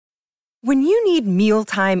When you need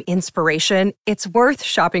mealtime inspiration, it's worth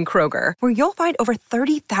shopping Kroger, where you'll find over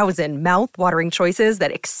 30,000 mouth-watering choices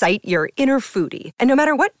that excite your inner foodie. And no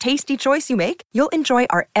matter what tasty choice you make, you'll enjoy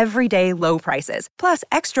our everyday low prices, plus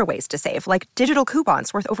extra ways to save, like digital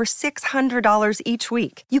coupons worth over $600 each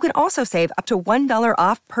week. You can also save up to $1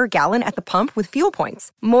 off per gallon at the pump with fuel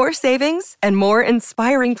points. More savings and more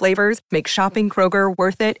inspiring flavors make shopping Kroger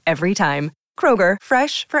worth it every time. Kroger,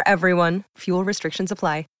 fresh for everyone. Fuel restrictions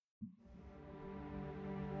apply.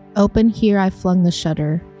 Open here I flung the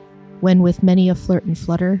shutter, when with many a flirt and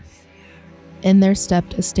flutter, in there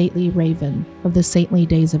stepped a stately raven of the saintly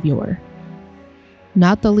days of yore.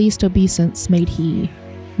 Not the least obeisance made he,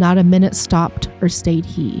 not a minute stopped or stayed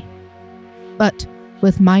he, but,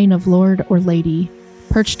 with mien of lord or lady,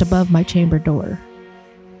 perched above my chamber door,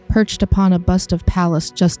 perched upon a bust of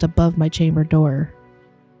Pallas just above my chamber door,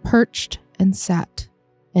 perched and sat,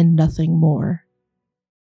 and nothing more.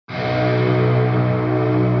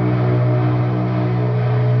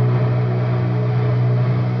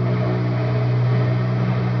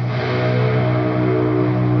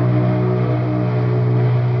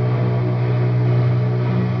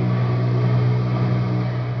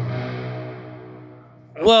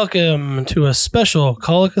 Welcome to a special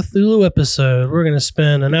Call of Cthulhu episode. We're going to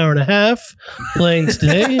spend an hour and a half playing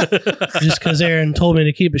today, just because Aaron told me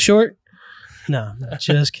to keep it short. No,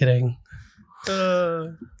 just kidding.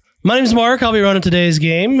 My name's Mark. I'll be running today's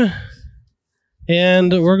game,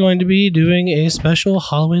 and we're going to be doing a special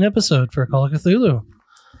Halloween episode for Call of Cthulhu.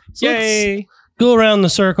 So Yay! Let's go around the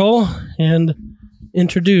circle and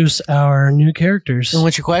introduce our new characters. And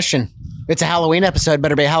what's your question? It's a Halloween episode.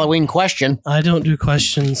 Better be a Halloween question. I don't do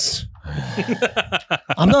questions.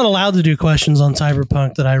 I'm not allowed to do questions on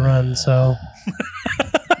Cyberpunk that I run, so.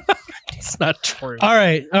 It's not true. All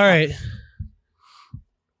right. I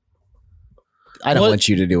don't want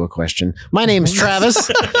you to do a question. My name's Travis.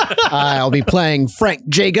 I'll be playing Frank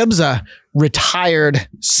Jacobs, a retired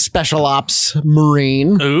special ops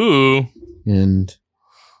Marine. Ooh. And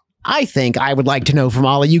I think I would like to know from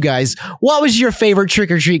all of you guys, what was your favorite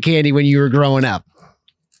trick-or-treat candy when you were growing up?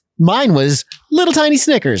 Mine was little tiny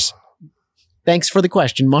Snickers. Thanks for the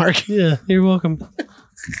question, Mark. Yeah, you're welcome.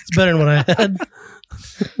 It's better than what I had.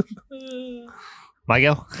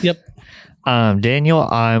 Miguel? Yep. Daniel,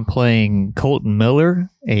 I'm playing Colton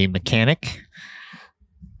Miller, a mechanic.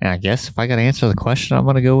 And I guess if I got to answer the question, I'm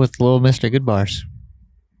going to go with little Mr. Goodbars.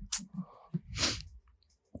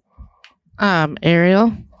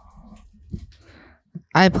 Ariel.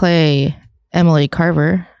 I play Emily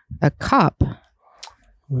Carver, a cop.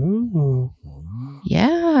 Ooh.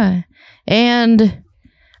 Yeah. And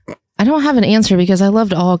I don't have an answer because I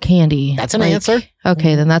loved all candy. That's an answer.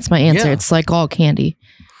 Okay, then that's my answer. Yeah. It's like all candy.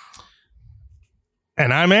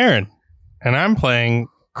 And I'm Aaron. And I'm playing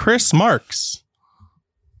Chris Marks,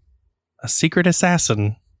 a secret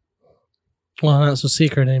assassin. Well, not so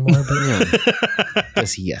secret anymore, but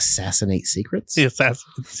Does he assassinate secrets? He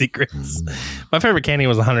assassinates secrets. My favorite candy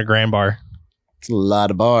was a 100 gram bar. It's a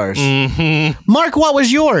lot of bars. Mm-hmm. Mark, what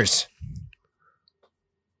was yours?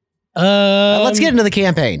 Let's get into the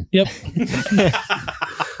campaign. Yep.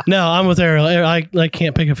 No, I'm with Ariel. I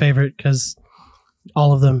can't pick a favorite because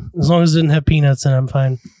all of them, as long as it didn't have peanuts in it, I'm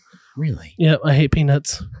fine. Really? Yep, I hate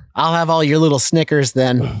peanuts. I'll have all your little Snickers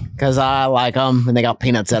then, because I like them and they got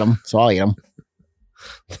peanuts in them, so I'll eat them.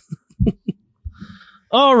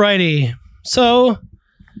 Alrighty. So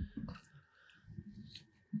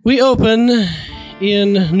we open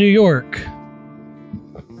in New York.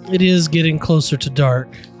 It is getting closer to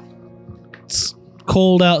dark. It's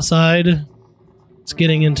cold outside. It's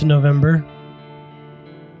getting into November.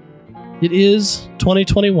 It is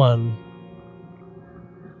 2021.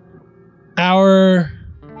 Our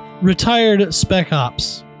retired Spec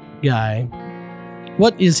Ops guy,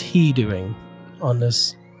 what is he doing on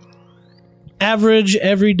this average,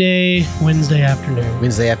 everyday Wednesday afternoon?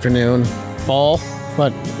 Wednesday afternoon, fall,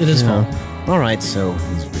 but It is fall. All right, so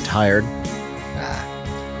he's retired.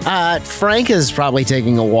 Frank is probably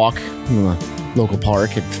taking a walk in the local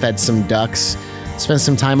park. Had fed some ducks, spent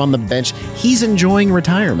some time on the bench. He's enjoying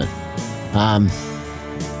retirement.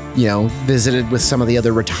 Visited with some of the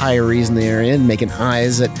other retirees in the area and making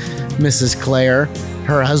eyes at Mrs. Claire.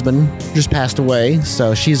 Her husband just passed away,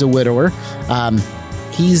 so she's a widower.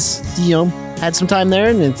 He's, had some time there,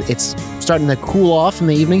 and it's starting to cool off in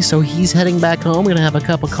the evening, so he's heading back home. Going to have a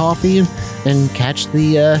cup of coffee and catch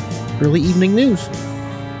the early evening news.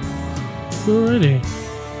 Alrighty.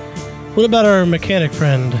 What about our mechanic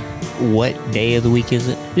friend? What day of the week is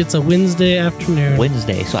it? It's a Wednesday afternoon.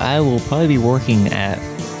 Wednesday. So I will probably be working at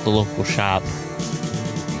the local shop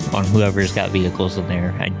on whoever's got vehicles in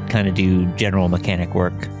there. I kind of do general mechanic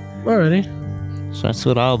work. Alrighty. So that's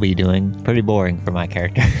what I'll be doing. Pretty boring for my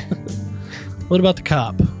character. What about the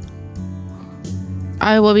cop?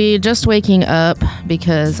 I will be just waking up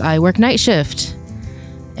because I work night shift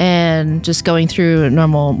and just going through a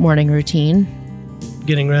normal morning routine.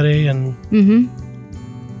 Getting ready and...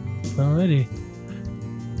 Alrighty.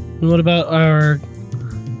 And what about our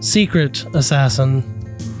secret assassin?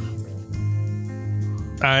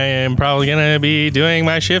 I am probably going to be doing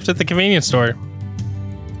my shift at the convenience store.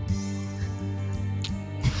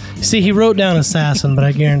 See, he wrote down assassin, but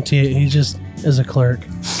I guarantee it, he just is a clerk.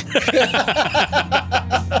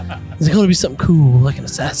 Is it going to be something cool, like an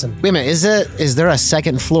assassin? Wait a minute, is there a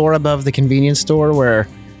second floor above the convenience store where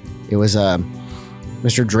it was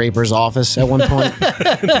Mr. Draper's office at one point?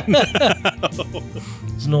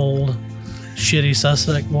 It's an old, shitty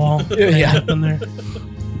suspect wall. Yeah. Up in there.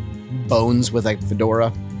 Bones with a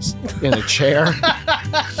fedora in a chair.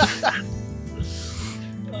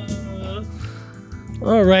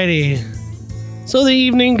 Alrighty. So the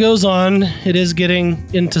evening goes on. It is getting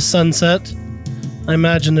into sunset. I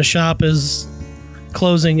imagine the shop is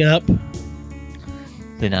closing up.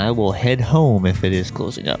 Then I will head home if it is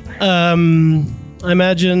closing up. I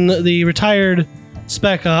imagine the retired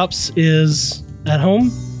Spec Ops is at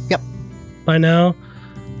home. Yep. By now.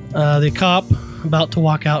 The cop about to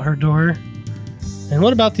walk out her door. And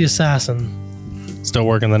what about the assassin? Still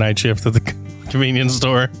working the night shift at the convenience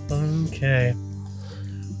store. Okay.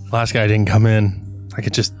 Last guy didn't come in. I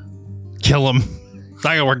could just kill him.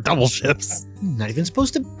 I gotta work double shifts. Not even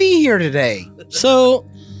supposed to be here today. So,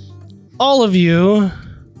 all of you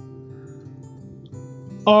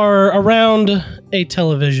are around a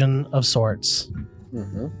television of sorts.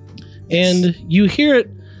 Mm-hmm. And you hear it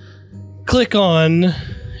click on,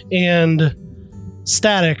 and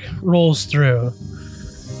static rolls through.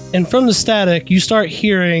 And from the static, you start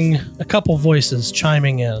hearing a couple voices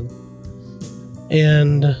chiming in.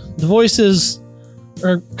 And the voices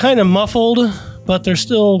are kind of muffled, but they're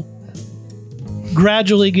still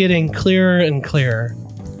gradually getting clearer and clearer.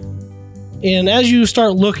 And as you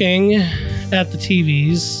start looking at the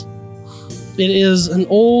TVs, it is an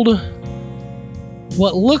old,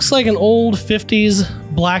 what looks like an old 50s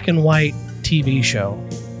black and white TV show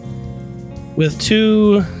with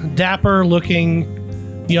two dapper looking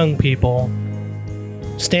young people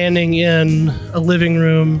standing in a living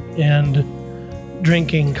room and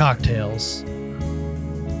drinking cocktails.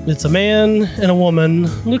 It's a man and a woman,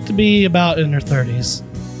 look to be about in their 30s.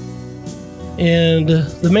 And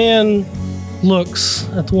the man looks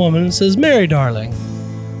at the woman and says, "Mary, darling,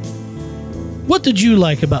 what did you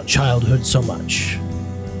like about childhood so much?"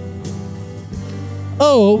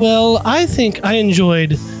 "Oh, well, I think I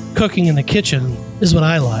enjoyed cooking in the kitchen, is what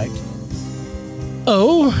I liked."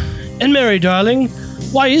 "Oh, and Mary, darling,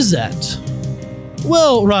 why is that?"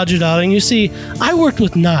 "Well, Roger, darling, you see, I worked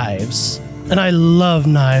with knives, and I love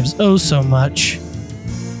knives oh so much.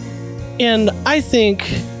 And I think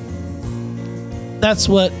that's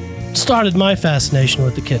what started my fascination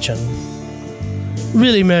with the kitchen."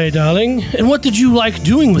 "Really, Mary, darling, and what did you like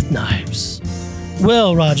doing with knives?"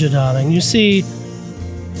 "Well, Roger, darling, you see,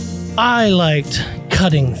 I liked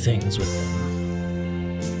cutting things with them."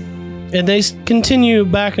 And they continue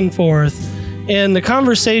back and forth, and the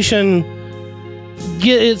conversation,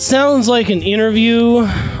 it sounds like an interview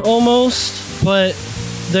almost, but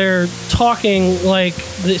they're talking like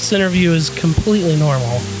this interview is completely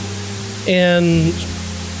normal. And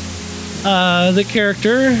the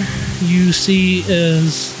character you see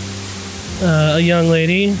is a young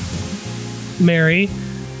lady, Mary.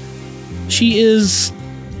 She is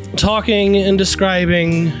talking and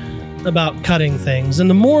describing about cutting things, and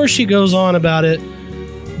the more she goes on about it,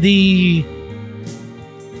 the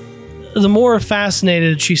more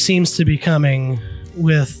fascinated she seems to be becoming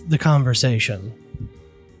with the conversation.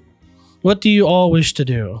 What do you all wish to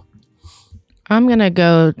do? I'm going to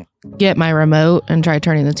go get my remote and try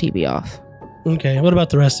turning the TV off. Okay, what about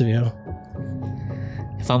the rest of you?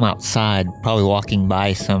 If I'm outside, probably walking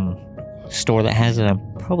by some store that has it, I'm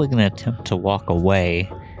probably going to attempt to walk away.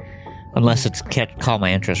 Unless it's caught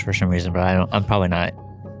my interest for some reason, but I'm probably not.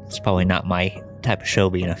 It's probably not my type of show,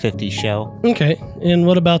 being a 50s show. Okay, and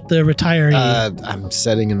what about the retiree? I'm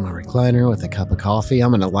sitting in my recliner with a cup of coffee.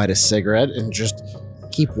 I'm going to light a cigarette and just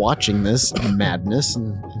keep watching this madness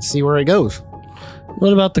and see where it goes.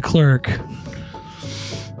 What about the clerk?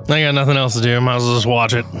 I got nothing else to do. Might as well just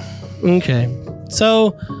watch it. Okay,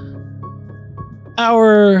 so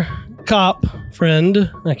our cop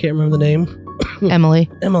friend, I can't remember the name, Emily.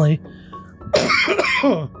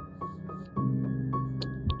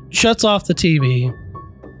 shuts off the TV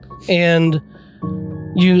and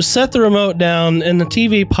you set the remote down, and the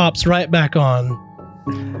TV pops right back on.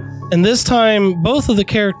 And this time, both of the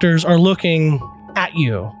characters are looking at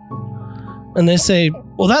you. And they say,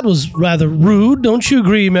 well, that was rather rude. Don't you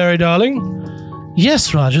agree, Mary darling?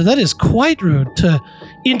 Yes, Roger, that is quite rude to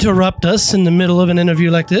interrupt us in the middle of an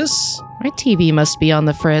interview like this. My TV must be on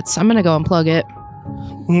the fritz. I'm gonna go unplug it.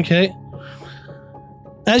 Okay.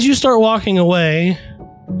 As you start walking away,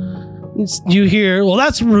 you hear, well,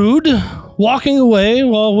 that's rude. Walking away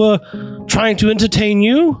while we're trying to entertain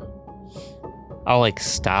you. I'll like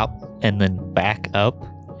stop and then back up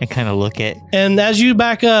and kind of look at. And as you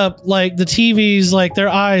back up, like the TVs, like their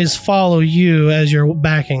eyes follow you as you're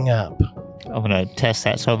backing up. I'm gonna test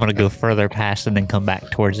that, so I'm gonna go further past and then come back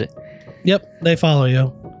towards it. Yep, they follow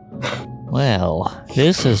you. Well,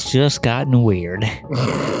 this has just gotten weird.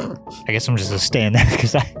 I guess I'm just gonna stand there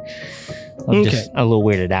because I'm just a little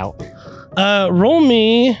weirded out. Roll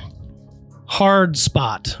me hard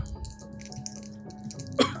spot.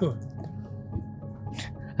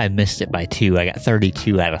 I missed it by 2. I got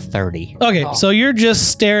 32 out of 30. Okay, so you're just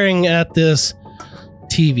staring at this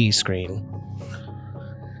TV screen.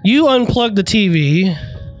 You unplug the TV,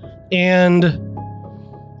 and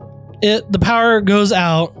the power goes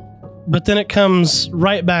out, but then it comes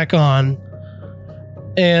right back on.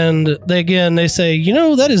 And they say, you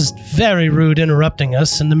know, that is very rude interrupting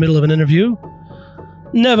us in the middle of an interview.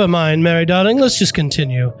 Never mind, Mary darling, let's just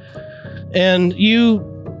continue. And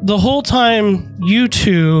the whole time, you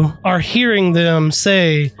two are hearing them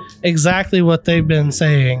say exactly what they've been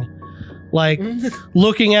saying. Like,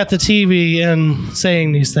 looking at the TV and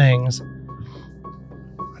saying these things.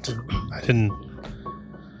 I didn't.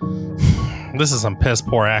 This is some piss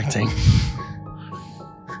poor acting.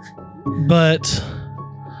 But,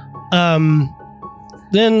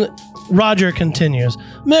 then Roger continues.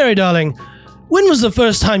 Mary, darling, when was the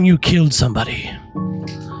first time you killed somebody?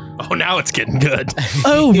 Oh, now it's getting good.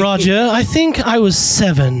 Oh, Roger, I think I was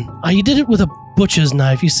 7. I did it with a butcher's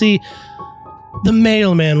knife. You see, the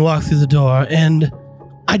mailman walked through the door, and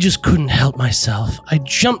I just couldn't help myself. I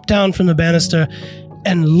jumped down from the banister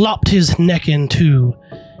and lopped his neck in two,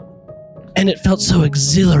 and it felt so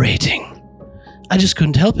exhilarating. I just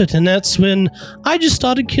couldn't help it, and that's when I just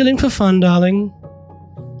started killing for fun, darling.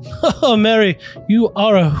 Oh, Mary, you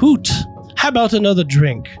are a hoot. How about another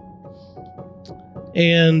drink?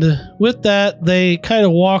 And with that, they kind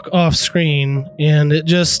of walk off screen, and it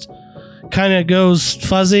just kind of goes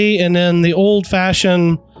fuzzy, and then the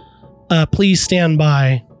old-fashioned please stand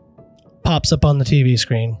by pops up on the TV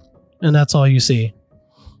screen, and that's all you see.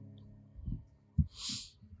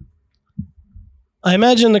 I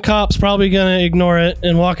imagine the cop's probably going to ignore it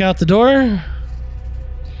and walk out the door.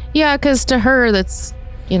 Yeah, because to her, that's,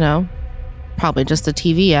 probably just the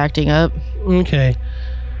TV acting up. Okay.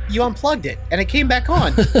 You unplugged it, and it came back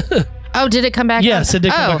on. Oh, did it come back on? Yes, it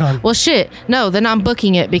did come back on. Well, shit. No, then I'm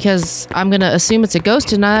booking it because I'm going to assume it's a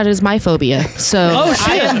ghost, and that is my phobia. So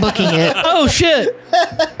I am booking it. Oh, shit.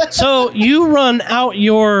 So you run out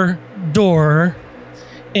your door,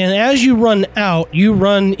 and as you run out, you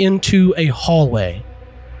run into a hallway.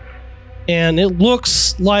 And it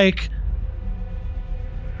looks like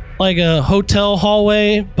a hotel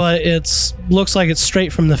hallway, but looks like it's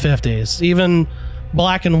straight from the 50s. Even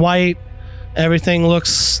black and white, everything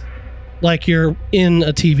looks like you're in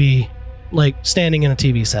a TV, like standing in a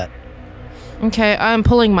TV set. Okay, I'm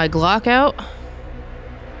pulling my Glock out.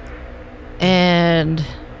 And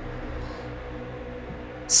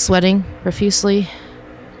sweating profusely.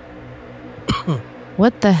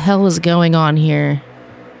 What the hell is going on here?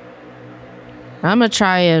 I'm gonna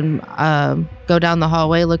try and go down the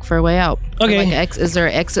hallway, look for a way out. Okay. Is there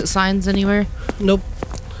exit signs anywhere? Nope.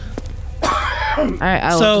 All right,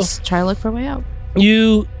 I'll just try to look for a way out.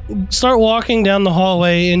 You start walking down the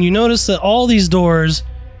hallway, and you notice that all these doors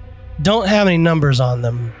don't have any numbers on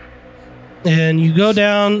them. And you go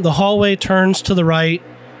down, the hallway turns to the right,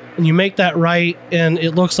 and you make that right, and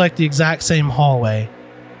it looks like the exact same hallway.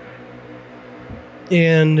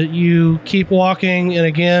 And you keep walking, and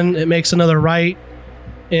again, it makes another right,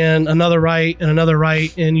 and another right, and another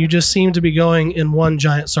right, and you just seem to be going in one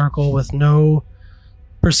giant circle with no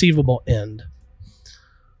perceivable end.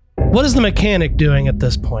 What is the mechanic doing at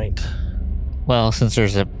this point? Well, since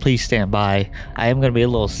there's a please stand by, I am going to be a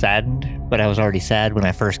little saddened, but I was already sad when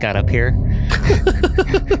I first got up here.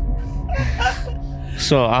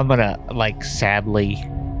 So I'm going to, sadly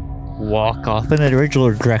walk off in the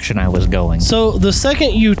original direction I was going. So the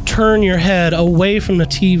second you turn your head away from the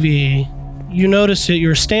TV, you notice that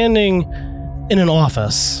you're standing in an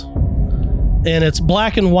office, and it's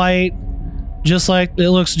black and white, it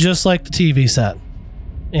looks just like the TV set.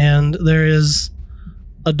 and there is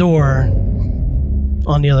a door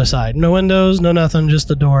on the other side. No windows, no nothing, just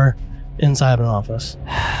a door inside an office.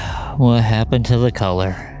 What happened to the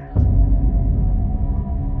color?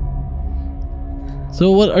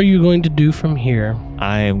 So what are you going to do from here?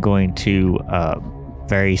 I am going to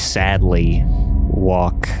very sadly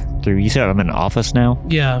walk through. You said I'm in an office now?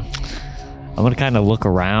 Yeah, I'm going to kind of look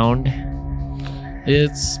around.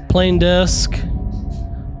 it's plain desk,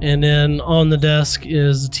 and then on the desk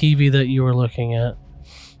is the TV that you were looking at.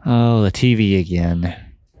 Oh, the TV again.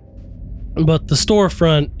 But the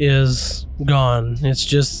storefront is gone. It's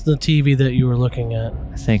just the TV that you were looking at.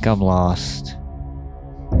 I think I'm lost.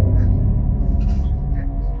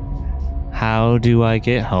 How do I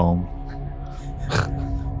get home?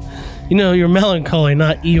 You know, you're Melancholy,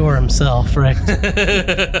 not Eeyore himself, right?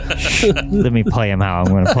 Let me play him how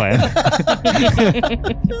I'm going to play him.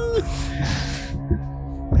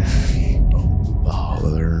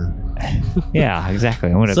 Bother. Yeah, exactly.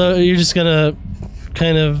 I'm going to So you're just gonna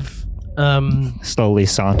kind of slowly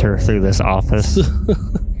saunter through this office.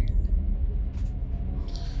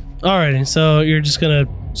 alrighty, so you're just gonna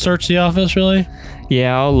search the office, really?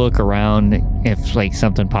 Yeah, I'll look around if like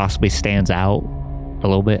something possibly stands out a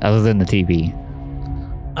little bit other than the TV.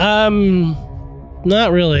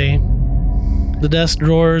 Not really. The desk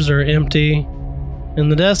drawers are empty,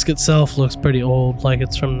 and the desk itself looks pretty old, like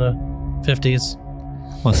it's from the 50s.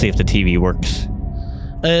 We'll see if the TV works.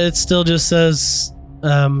 It still just says,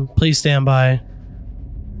 please stand by.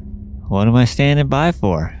 What am I standing by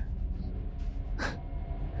for?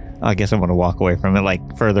 I guess I'm going to walk away from it,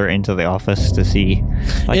 like further into the office to see.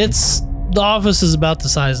 Like, The office is about the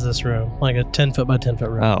size of this room, like a 10 foot by 10 foot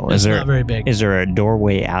room. Oh, it's not very big. Is there a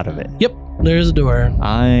doorway out of it? Yep, there's a door.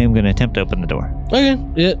 I'm going to attempt to open the door. Okay,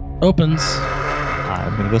 it opens.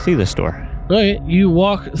 I'm going to go through this door. Okay, you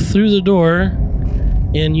walk through the door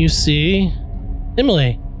and you see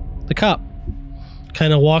Emily, the cop,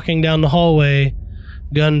 kind of walking down the hallway,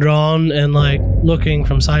 gun drawn and like looking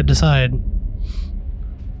from side to side.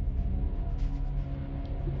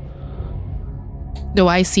 Do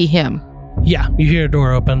I see him? Yeah, you hear a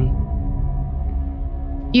door open.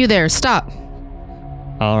 You there, stop.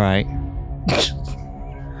 All right.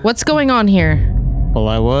 What's going on here? Well,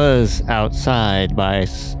 I was outside by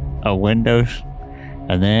a window,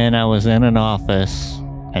 and then I was in an office,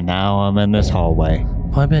 and now I'm in this hallway.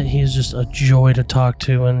 I bet he's just a joy to talk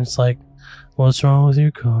to, and it's like, what's wrong with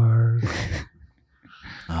your car?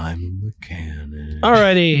 I'm a mechanic.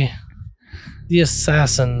 Alrighty. The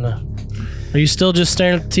assassin. Are you still just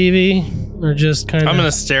staring at the TV? Or just kind of... I'm going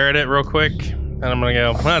to stare at it real quick, and I'm going to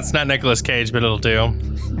go, well, it's not Nicolas Cage, but it'll do.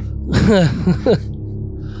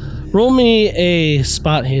 Roll me a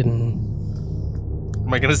spot hidden.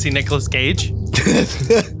 Am I going to see Nicolas Cage?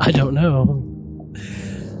 I don't know.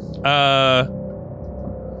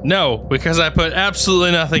 No, because I put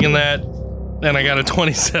absolutely nothing in that, and I got a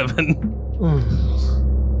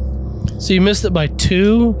 27. So you missed it by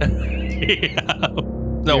 2? Yeah.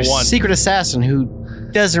 No, You're a 1. secret assassin who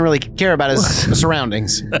doesn't really care about his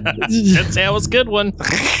surroundings. That's how was a good one.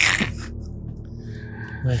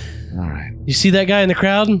 All right. You see that guy in the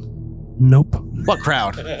crowd? Nope. What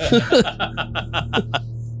crowd?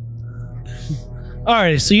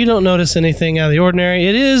 Alright, so you don't notice anything out of the ordinary.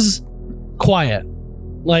 It is quiet.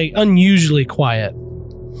 Like, unusually quiet.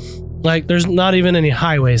 Like, there's not even any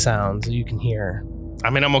highway sounds that you can hear.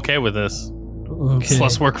 I mean, I'm okay with this. Okay. It's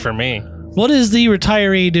less work for me. What is the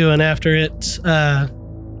retiree doing after it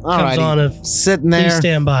comes on of Sitting please there.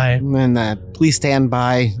 stand by? And please stand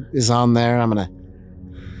by is on there. I'm going to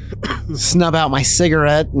snub out my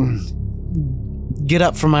cigarette and get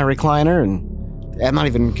up from my recliner. And I'm not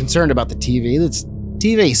even concerned about the TV. It's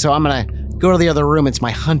TV. So I'm going to go to the other room. It's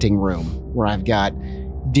my hunting room where I've got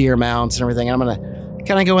deer mounts and everything. And I'm going to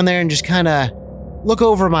kind of go in there and just kind of look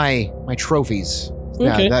over my trophies.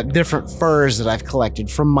 Okay. The different furs that I've collected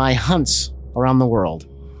from my hunts around the world.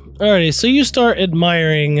 Alrighty, so you start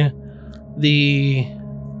admiring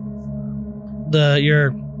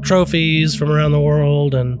your trophies from around the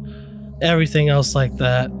world and everything else like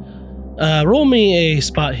that. Roll me a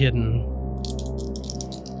spot hidden.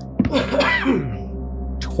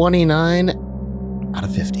 29 out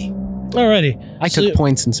of 50. Alrighty. I So took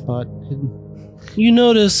points in spot hidden. you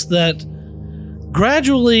notice that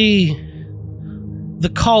gradually the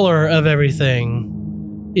color of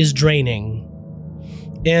everything is draining.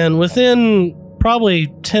 And within probably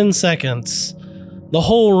 10 seconds, the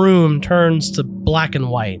whole room turns to black and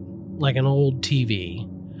white, like an old TV.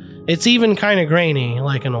 It's even kind of grainy,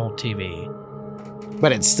 like an old TV.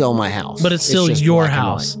 But it's still my house. But it's still just your black and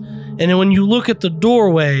house. And then when you look at the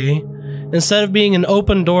doorway, instead of being an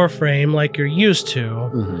open door frame like you're used to,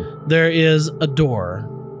 Mm-hmm. there is a door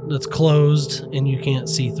that's closed and you can't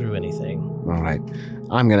see through anything. All right.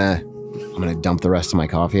 I'm gonna dump the rest of my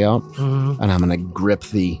coffee out, Mm-hmm. and I'm gonna grip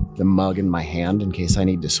the mug in my hand in case I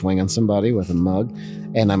need to swing on somebody with a mug,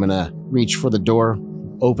 and I'm gonna reach for the door,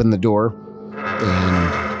 open the door,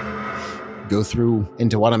 and go through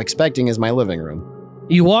into what I'm expecting is my living room.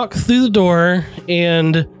 You walk through the door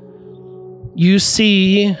and you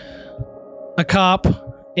see a cop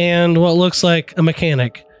and what looks like a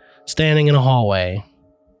mechanic standing in a hallway.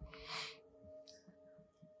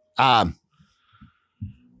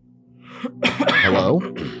 Hello?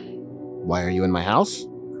 Why are you in my house?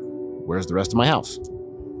 Where's the rest of my house?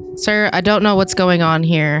 Sir, I don't know what's going on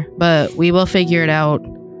here, but we will figure it out.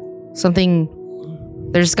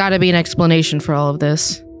 There's got to be an explanation for all of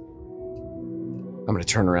this. I'm gonna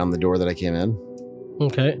turn around the door that I came in.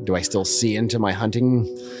 Okay. Do I still see into my hunting,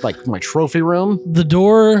 like my trophy room? The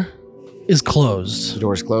door is The closed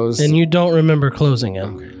door's closed. and you don't remember closing it.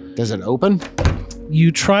 Okay. Does it open?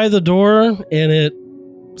 You try the door and it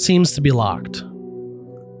seems to be locked.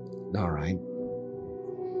 All right.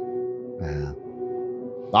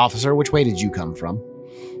 Officer, which way did you come from?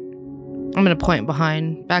 I'm going to point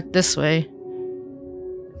behind, back this way.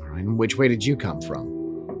 All right. And which way did you come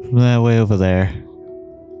from? That way over there.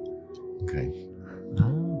 Okay.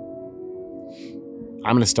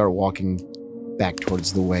 I'm going to start walking back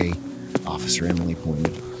towards the way Officer Emily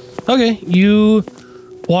pointed. Okay, you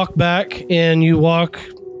walk back and you walk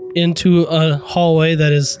into a hallway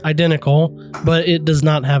that is identical, but it does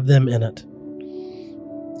not have them in it.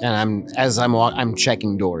 And I'm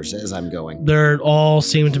checking doors as I'm going. They're all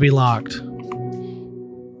seem to be locked.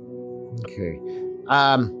 Okay.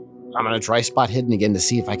 I'm going to try spot hidden again to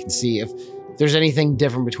see if I can see if there's anything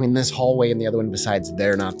different between this hallway and the other one besides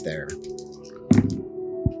they're not there.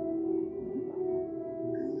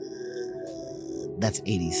 That's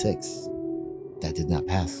 86. That did not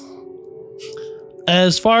pass.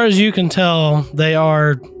 As far as you can tell, they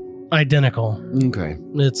are identical. Okay.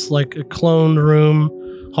 It's like a cloned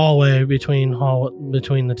room hallway between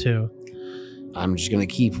the two. I'm just going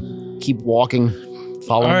to keep walking,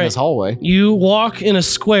 following All right. this hallway. You walk in a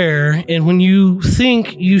square, and when you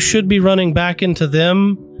think you should be running back into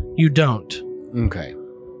them, you don't. Okay.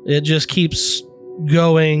 It just keeps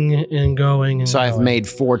going and going and So I've going. made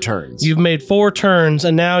 4 turns. You've made 4 turns,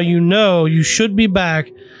 and now you know you should be back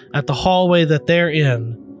at the hallway that they're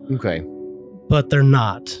in, Okay. but they're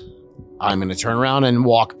not. I'm going to turn around and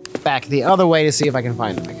walk back the other way to see if I can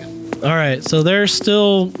find them again. All right, so they're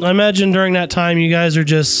still. I imagine during that time, you guys are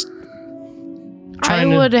just I trying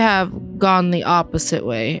to. would have gone the opposite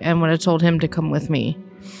way and would have told him to come with me.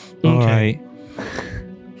 All Okay.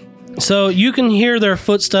 right. So you can hear their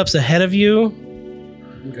footsteps ahead of you,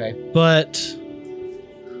 Okay. but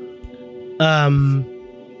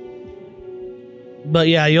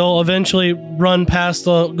yeah, you'll eventually go past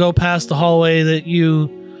the hallway that you,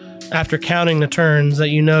 after counting the turns that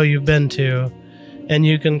you know you've been to, and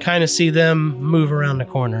you can kind of see them move around the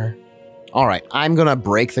corner. All right. I'm going to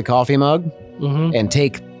break the coffee mug Mm-hmm. and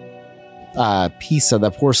take a piece of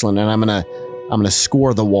the porcelain, and I'm going to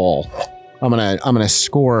score the wall. I'm going to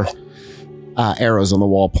score arrows on the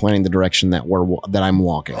wall pointing the direction that I'm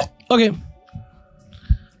walking. Okay.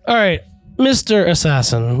 All right, Mr.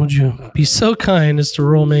 Assassin, would you be so kind as to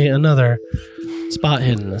roll me another spot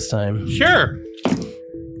hidden this time? Sure.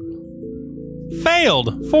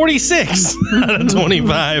 Failed. 46 out of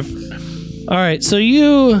 25. All right, so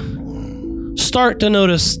you start to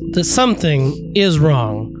notice that something is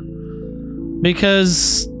wrong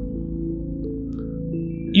because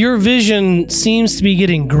your vision seems to be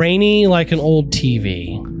getting grainy like an old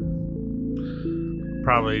TV.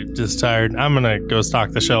 Probably just tired. I'm going to go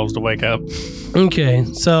stock the shelves to wake up. Okay,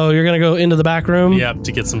 so you're going to go into the back room? Yep,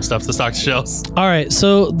 to get some stuff to stock the shelves. All right,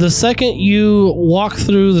 so the second you walk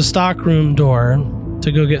through the stockroom door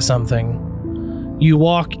to go get something, you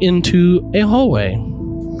walk into a hallway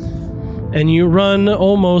and you run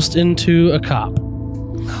almost into a cop.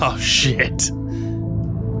 Oh, shit.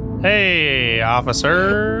 Hey,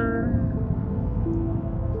 officer.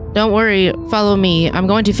 Don't worry, follow me. I'm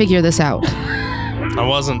going to figure this out. I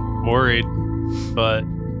wasn't worried, but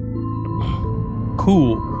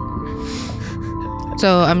cool.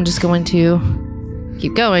 So I'm just going to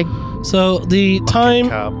keep going. So the time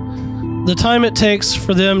Cop. it takes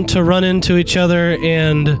for them to run into each other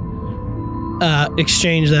and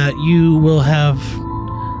exchange that, you will have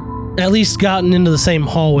at least gotten into the same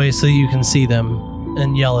hallway so you can see them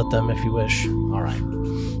and yell at them if you wish. All right.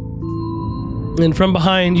 And from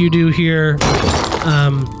behind, you do hear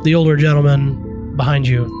the older gentleman behind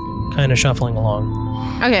you. kind of shuffling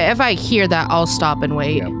along. Okay, if I hear that, I'll stop and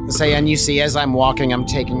wait. Say, and you see, as I'm walking, I'm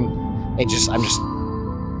just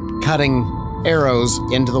cutting arrows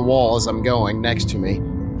into the wall as I'm going next to me,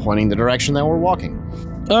 pointing the direction that we're walking.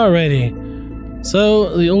 Alrighty.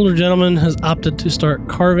 So the older gentleman has opted to start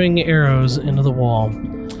carving arrows into the wall.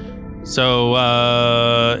 So,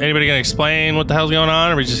 anybody gonna explain what the hell's going on?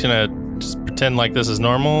 Or are we just gonna pretend like this is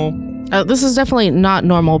normal? This is definitely not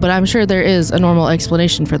normal, but I'm sure there is a normal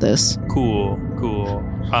explanation for this. Cool.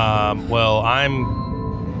 Well, I'm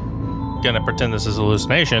gonna pretend this is a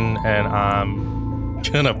hallucination, and I'm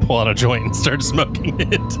gonna pull out a joint and start smoking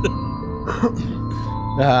it.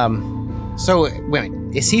 So, wait,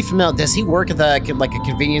 is he familiar? Does he work at a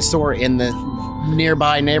convenience store in the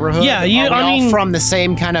nearby neighborhood? Yeah, Are we I all mean, from the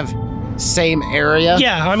same area?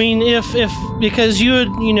 Yeah, I mean, if because you would,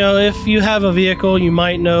 if you have a vehicle, you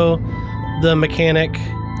might know the mechanic.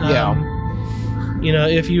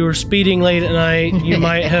 If you were speeding late at night, you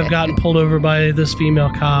might have gotten pulled over by this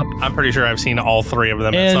female cop. I'm pretty sure I've seen all three of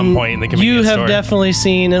them And at some point in the convenience store. You have definitely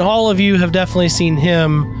seen, and all of you have definitely seen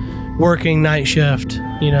him working night shift,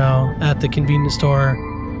 at the convenience store,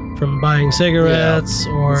 from buying cigarettes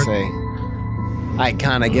or... Say, I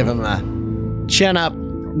kind of give him a chin up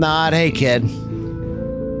nod. Hey, kid.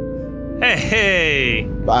 Hey.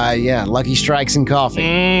 Lucky Strikes and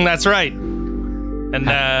coffee. That's right.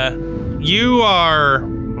 And you are...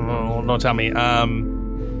 Oh, don't tell me.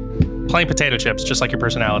 Plain potato chips, just like your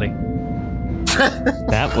personality.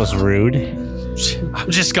 That was rude.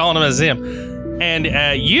 I'm just calling him as him. And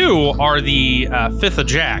you are the fifth of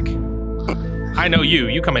Jack. I know you.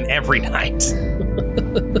 You come in every night.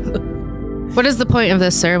 What is the point of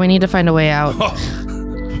this, sir? We need to find a way out.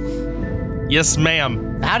 Yes,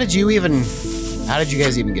 ma'am. How did you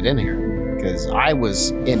guys even get in here? Because I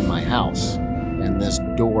was in my house, and this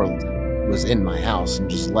door was in my house and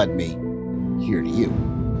just led me here to you.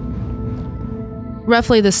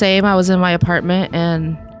 Roughly the same. I was in my apartment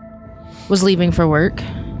and was leaving for work.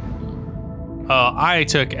 I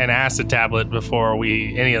took an acid tablet before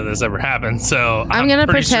any of this ever happened, so I'm gonna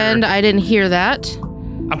pretend I didn't hear that.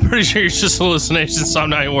 I'm pretty sure it's just hallucinations, so I'm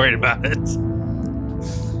not even worried about it.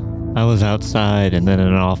 I was outside and then in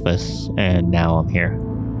an office, and now I'm here.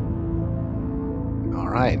 All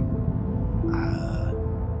right.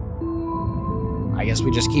 I guess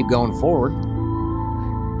we just keep going forward.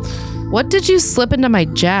 What did you slip into my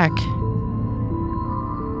jack?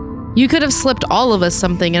 You could have slipped all of us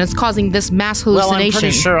something, and it's causing this mass hallucination.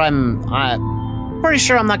 Well, I'm pretty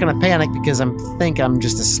sure I'm not going to panic because I think I'm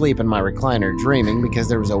just asleep in my recliner dreaming because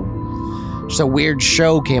there was just a weird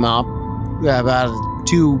show came up about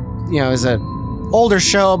it's an older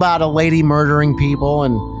show about a lady murdering people,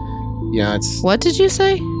 and it's... What did you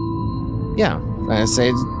say? Yeah, I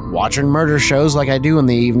say watching murder shows like I do in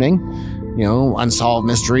the evening. Unsolved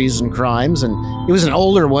mysteries and crimes, and it was an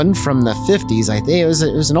older one from the 50s. I think it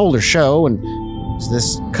was an older show, and it was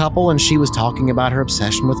this couple, and she was talking about her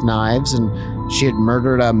obsession with knives, and she had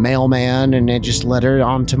murdered a mailman, and it just led her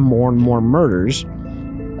on to more and more murders.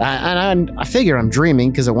 And I figure I'm dreaming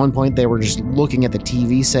because at one point they were just looking at the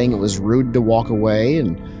TV, saying it was rude to walk away,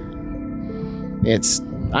 and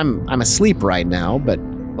I'm asleep right now, but...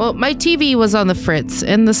 Well, my TV was on the fritz,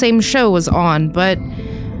 and the same show was on, but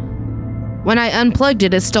when I unplugged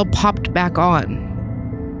it, it still popped back on.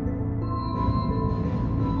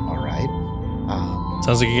 All right.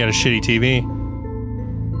 Sounds like you got a shitty TV.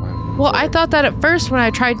 Well, I thought that at first when I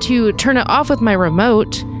tried to turn it off with my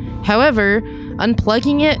remote. However,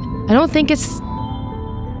 unplugging it, I don't think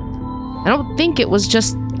it was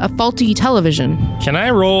just a faulty television. Can I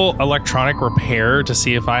roll electronic repair to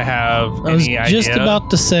see if I have any idea? I was just about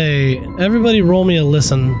to say, everybody roll me a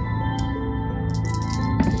listen.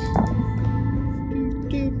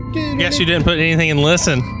 Guess you didn't put anything in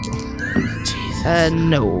listen.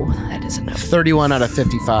 No, that isn't enough. 31 out of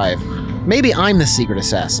 55. Maybe I'm the secret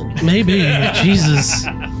assassin. Maybe. Jesus.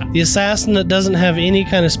 The assassin that doesn't have any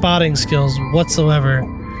kind of spotting skills whatsoever.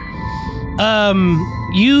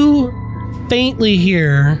 You faintly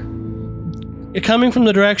hear, coming from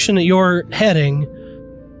the direction that you're heading,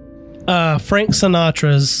 Frank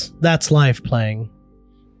Sinatra's That's Life playing.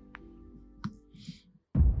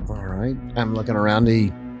 All right. I'm looking around.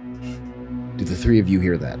 Do the three of you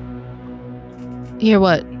hear that? Hear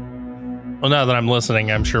what? Well, now that I'm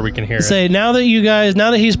listening, I'm sure we can hear it. Say, now that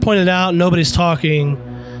he's pointed out, nobody's talking,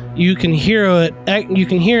 you can hear it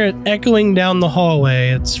echoing down the hallway.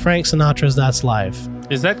 It's Frank Sinatra's That's Life.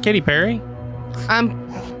 Is that Katy Perry? I'm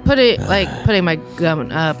putting my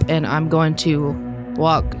gun up, and I'm going to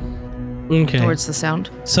walk towards the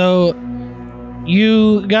sound. So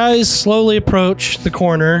you guys slowly approach the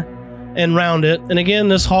corner and round it. And again,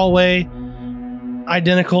 this hallway,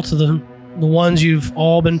 identical to the ones you've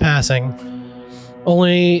all been passing.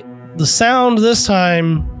 Only the sound this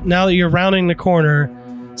time, now that you're rounding the corner,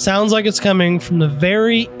 sounds like it's coming from the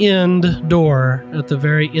very end door at the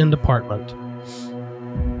very end apartment.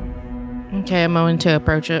 Okay, I'm going to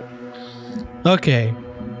approach it. Okay,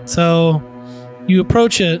 so you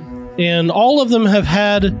approach it, and all of them have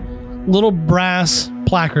had little brass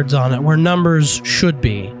placards on it where numbers should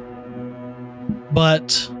be.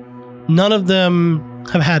 But none of them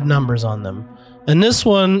have had numbers on them. And this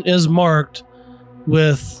one is marked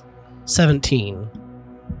with 17.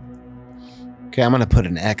 Okay, I'm going to put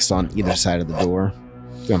an X on either side of the door.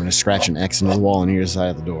 So I'm going to scratch an X in the wall on either side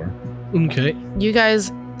of the door. Okay. You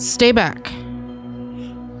guys stay back.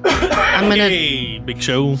 I'm going to Hey, big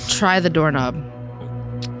show. try the doorknob.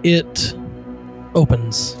 It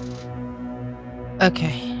opens.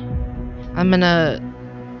 Okay. I'm going to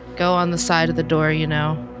go on the side of the door,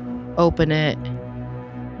 open it,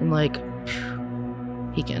 and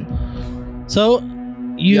peek in. So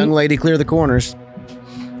you Young lady, clear the corners.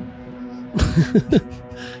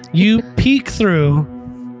 you peek through,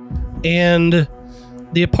 and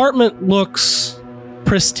the apartment looks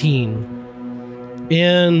pristine.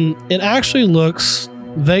 And it actually looks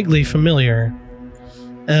vaguely familiar,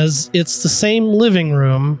 as it's the same living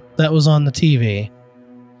room that was on the TV.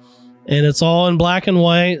 And it's all in black and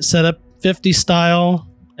white, set up 50 style,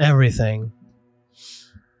 everything.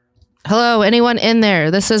 Hello, anyone in there?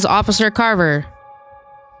 This is Officer Carver.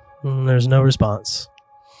 There's no response.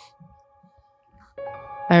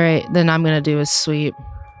 All right, then I'm going to do a sweep.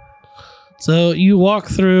 So you walk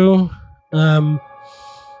through,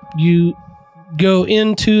 you go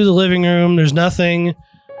into the living room. There's nothing.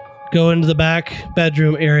 Go into the back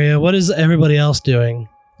bedroom area. What is everybody else doing?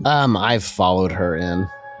 I've followed her in.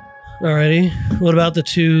 Alrighty. What about the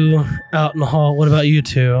two out in the hall? What about you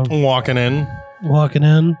two? Walking in. Walking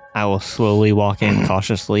in? I will slowly walk in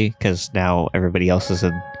cautiously because now everybody else is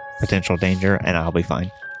in potential danger and I'll be fine.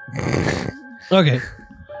 Okay.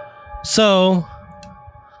 So,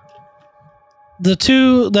 the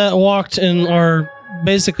two that walked in are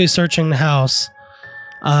basically searching the house.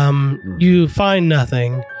 You find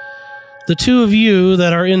nothing. The two of you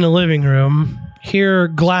that are in the living room hear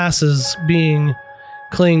glasses being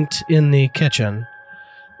clinked in the kitchen.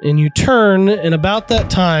 And you turn, and about that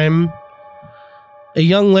time, a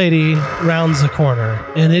young lady rounds the corner,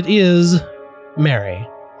 and it is Mary.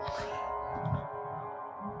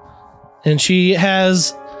 And she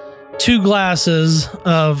has 2 glasses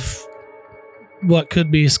of what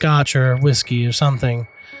could be scotch or whiskey or something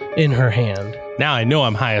in her hand. Now I know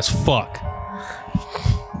I'm high as fuck.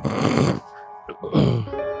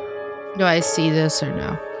 Do I see this or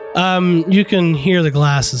no? You can hear the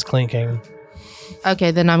glasses clinking.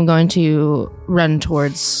 Okay, then I'm going to run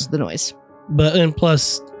towards the noise. And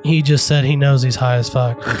plus, he just said he knows he's high as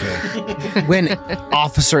fuck. When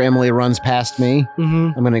Officer Emily runs past me,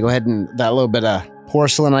 Mm-hmm. I'm going to go ahead and that little bit of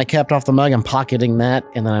porcelain I kept off the mug, I'm pocketing that,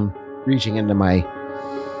 and then I'm reaching into my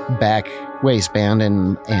back waistband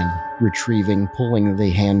and pulling the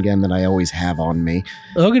handgun that I always have on me.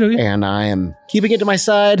 Okay. And I am keeping it to my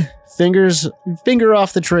side, finger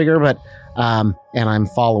off the trigger, but and I'm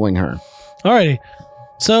following her. Alrighty.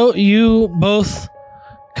 So you both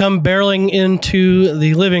come barreling into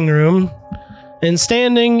the living room, and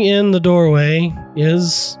standing in the doorway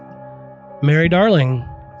is Mary Darling.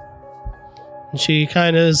 And she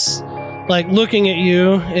kind of is like looking at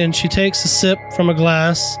you, and she takes a sip from a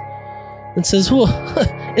glass and says, "Well,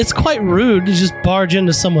 it's quite rude to just barge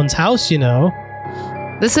into someone's house, you know."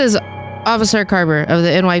 This is Officer Carver of the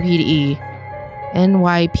NYPD.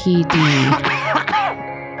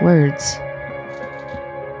 NYPD. Words.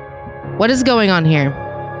 What is going on here?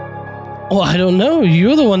 Well, I don't know.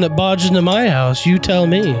 You're the one that barged into my house. You tell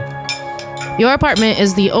me. Your apartment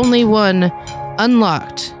is the only one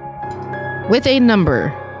unlocked with a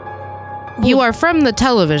number. You are from the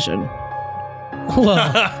television. Well,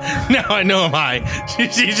 Now I know I'm high. She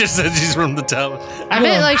just said she's from the town. I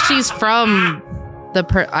meant like she's from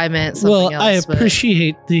the I meant something well, else. I but-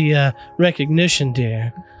 appreciate the recognition,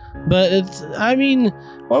 dear. But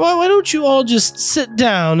why don't you all just sit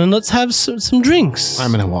down and let's have some drinks?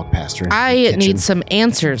 I'm going to walk past her. into the I kitchen. need some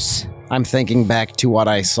answers. I'm thinking back to what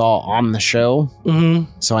I saw on the show,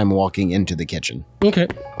 Mm-hmm. so I'm walking into the kitchen. Okay.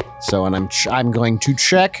 So, and I'm going to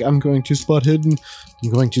check. I'm going to spot hidden. I'm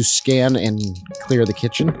going to scan and clear the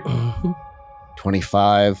kitchen. Mhm.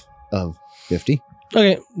 25 of 50.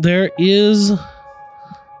 Okay. There is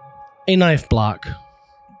a knife block.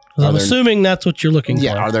 'Cause Are I'm there- assuming that's what you're looking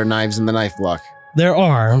Yeah, for. are there knives in the knife block? There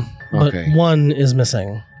are, but Okay. one is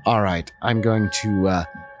missing. All right, I'm going to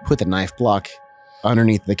put the knife block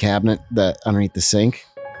underneath the cabinet, underneath the sink,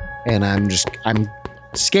 and I'm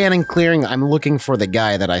scanning, clearing. I'm looking for the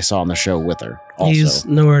guy that I saw on the show with her. Also. He's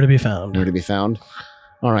nowhere to be found. Nowhere to be found.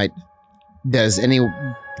 All right. Does any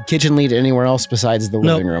kitchen lead anywhere else besides the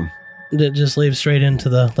living room? It just leads straight into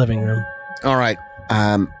the living room. All right.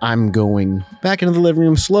 I'm going back into the living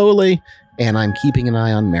room slowly, and I'm keeping an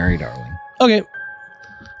eye on Mary Darling. Okay.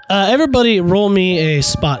 Everybody roll me a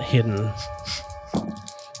spot hidden.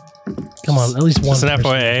 Come on, at least one. It's an person.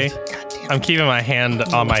 FYA. I'm keeping my hand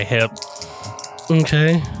on my hip.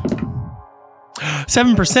 Okay.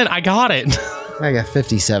 7%. I got it. I got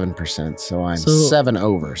 57%, so I'm So 7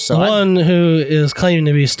 over. So one who is claiming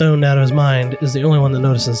to be stoned out of his mind is the only one that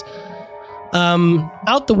notices.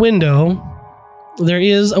 Out the window, there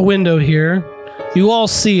is a window here. You all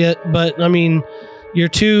see it, but I mean, you're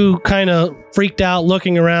too kind of freaked out,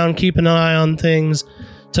 looking around, keeping an eye on things,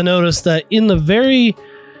 to notice that in the very,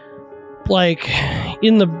 like,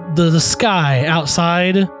 in the sky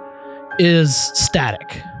outside is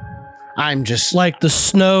static. I'm just Like the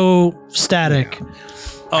snow static.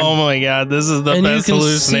 Oh my god, this is the And you best can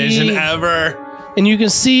hallucination see- ever. And you can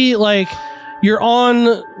see, like, you're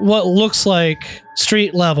on what looks like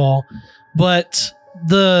street level, but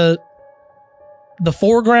the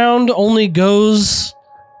foreground only goes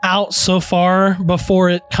out so far before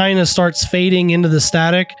it kind of starts fading into the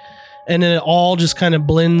static, and then it all just kind of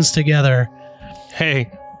blends together.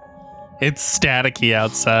 Hey, it's staticky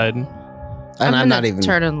outside. and I'm gonna not even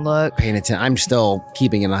turn and look. paying attention. I'm still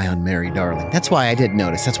keeping an eye on Mary Darling. That's why I didn't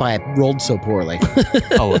notice. That's why I rolled so poorly.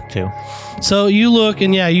 I'll look too. So you look,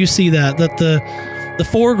 and yeah, you see that the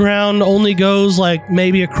foreground only goes like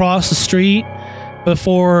maybe across the street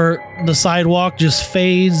before the sidewalk just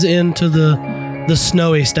fades into the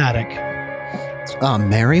snowy static.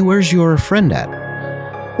 Mary, where's your friend at?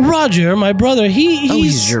 Roger, my brother,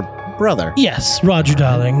 He's your brother. Yes, Roger,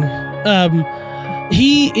 darling.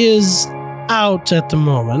 He is out at the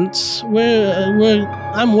moment.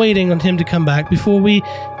 I'm waiting on him to come back before we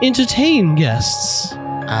entertain guests.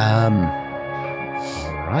 All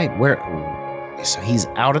right. So he's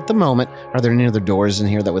out at the moment. Are there any other doors in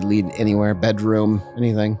here that would lead anywhere? Bedroom?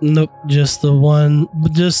 Anything? Nope, just the one.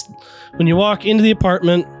 Just when you walk into the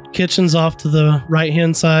apartment, kitchen's off to the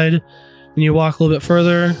right-hand side. When you walk a little bit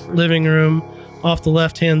further, living room. Off the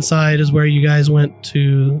left-hand side is where you guys went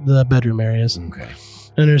to the bedroom areas. Okay.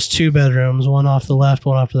 And there's 2 bedrooms, one off the left,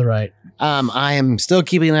 one off to the right. I am still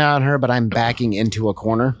keeping an eye on her, but I'm backing into a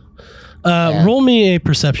corner. Yeah. Roll me a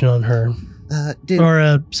perception on her. Or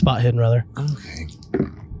a spot hidden, rather. Okay.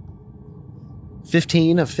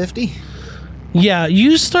 15 of 50? Yeah,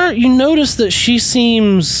 you notice that she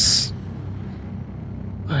seems,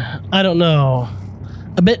 I don't know,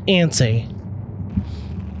 a bit antsy.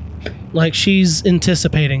 Like she's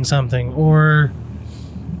anticipating something, or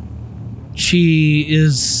she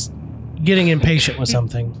is getting impatient with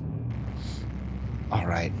something. All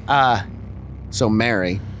right. So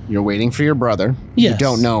Mary, you're waiting for your brother. Yes. You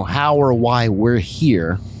don't know how or why we're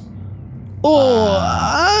here.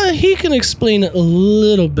 He can explain it a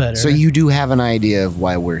little better. So you do have an idea of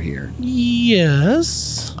why we're here.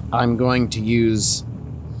 Yes. I'm going to use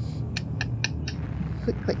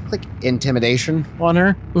click intimidation on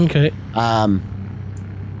her. Okay.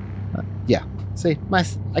 Yeah. See,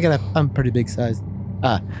 I'm pretty big size.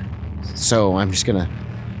 So I'm just gonna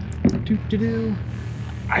do.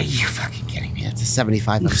 Are you fucking kidding me? That's a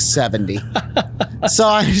 75 of 70.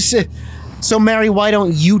 So Mary, why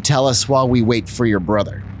don't you tell us while we wait for your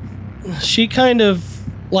brother? She kind of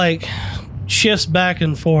like shifts back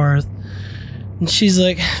and forth, and she's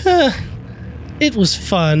like, it was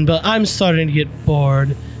fun, but I'm starting to get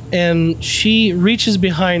bored. And she reaches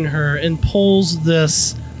behind her and pulls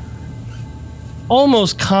this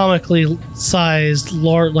almost comically sized,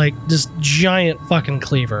 like this giant fucking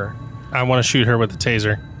cleaver. I want to shoot her with a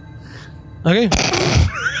taser. Okay.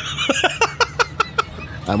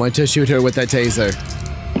 I want to shoot her with that taser.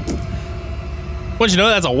 What'd you know?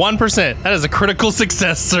 That's a 1%. That is a critical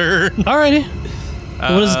success, sir. Alrighty.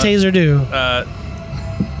 What does the taser do?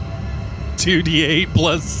 2d8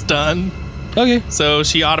 plus stun. Okay. So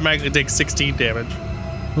she automatically takes 16 damage.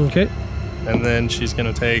 Okay. And then she's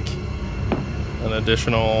going to take an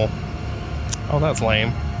additional... Oh, that's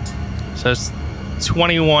lame. So it's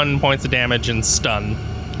 21 points of damage and stun.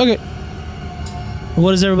 Okay.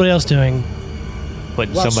 What is everybody else doing?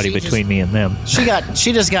 Putting Well, somebody she just- between me and them. She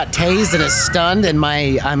just got tased and is stunned, and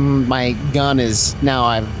my gun is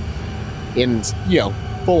now in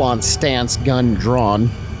full on stance, gun drawn,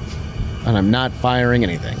 and I'm not firing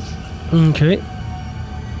anything. Okay.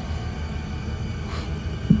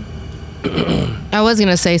 I was going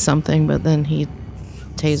to say something, but then he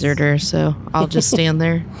tasered her, so I'll just stand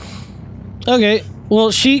there. Okay.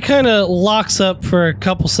 Well, she kind of locks up for a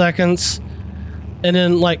couple seconds and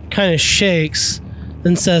then, like, kind of shakes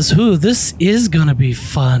and says, "Ooh, this is going to be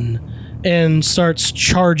fun," and starts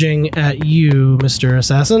charging at you, Mr.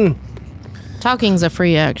 Assassin. Talking's a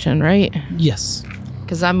free action, right? Yes.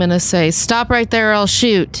 Because I'm going to say, stop right there or I'll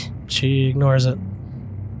shoot. She ignores it.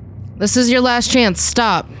 This is your last chance.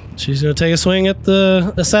 Stop. She's going to take a swing at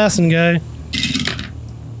the assassin guy.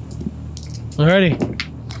 Alrighty.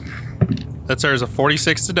 That serves a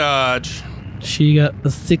 46 to dodge. She got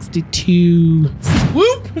the 62.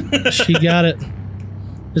 Whoop! She got it.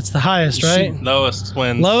 It's the highest, right? Lowest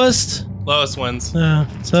wins. Lowest? Lowest wins.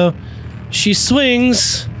 So she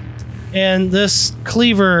swings, and this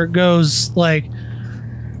cleaver goes like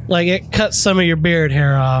it cuts some of your beard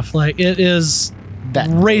hair off. Like it is That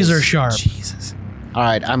razor goes- sharp. Jesus. All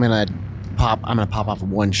right, I'm gonna pop off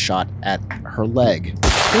one shot at her leg.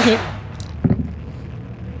 Okay.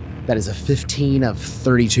 That is a 15 of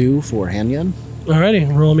 32 for handgun.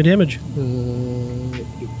 Alrighty, roll me damage.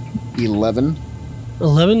 11.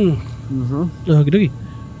 11. Mm-hmm. Okie dokie.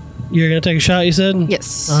 You're gonna take a shot, you said?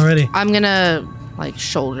 Yes. Alrighty. I'm going to,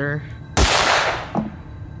 shoulder.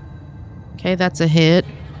 Okay, that's a hit.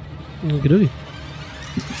 Okie dokie.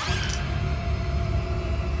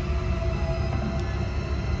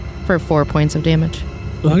 For 4 points of damage.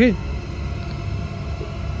 Okay.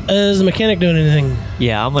 Is the mechanic doing anything?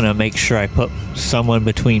 Yeah, I'm gonna make sure I put someone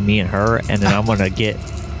between me and her, and then I'm gonna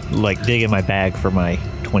dig in my bag for my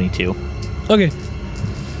 22. Okay.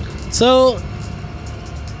 So,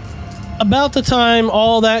 about the time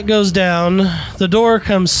all that goes down, the door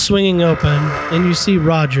comes swinging open, and you see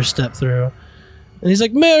Roger step through. And he's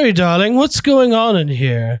like, "Mary, darling, what's going on in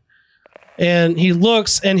here?" And he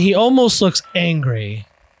looks, and he almost looks angry.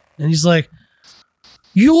 And he's like,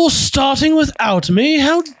 "You're starting without me?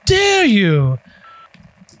 How dare you?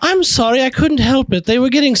 I'm sorry, I couldn't help it. They were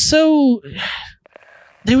just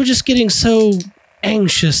getting so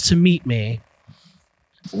anxious to meet me.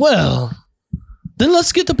 Well, then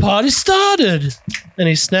let's get the party started." And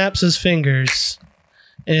he snaps his fingers.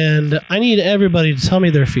 And I need everybody to tell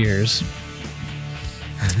me their fears.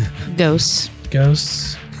 Ghosts.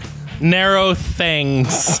 Ghosts. Narrow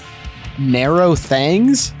things. Narrow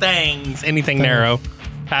things? Things. Anything narrow.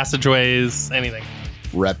 Passageways. Anything.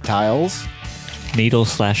 Reptiles?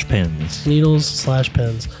 Needles/pins.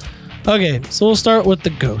 Needles/pins. Okay, so we'll start with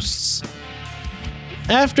the ghosts.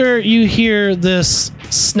 After you hear this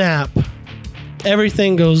snap,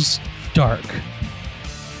 everything goes dark.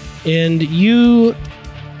 And you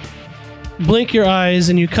blink your eyes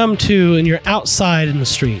and you come to and you're outside in the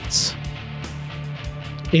streets.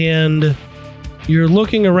 And you're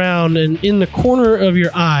looking around, and in the corner of your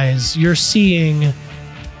eyes, you're seeing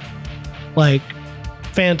like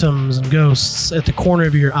phantoms and ghosts at the corner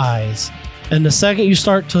of your eyes. And the second you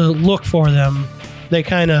start to look for them, they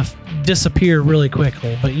kind of disappear really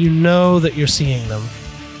quickly. But you know that you're seeing them,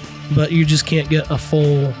 but you just can't get a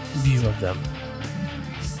full view of them.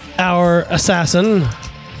 Our assassin,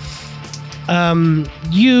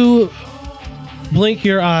 you blink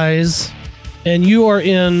your eyes, and you are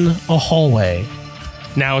in a hallway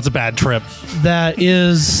Now it's a bad trip. that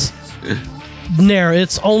is narrow.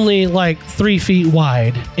 It's only like 3 feet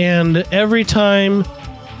wide, and every time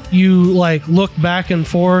you like look back and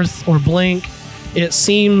forth or blink, it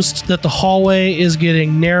seems that the hallway is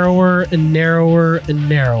getting narrower and narrower and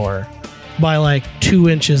narrower by like 2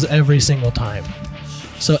 inches every single time.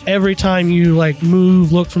 So every time you like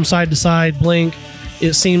move, look from side to side, blink,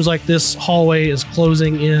 it seems like this hallway is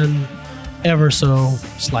closing in ever so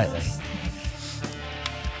slightly.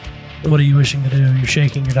 What are you wishing to do? You're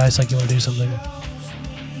shaking your dice like you want to do something.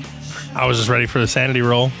 I was just ready for the sanity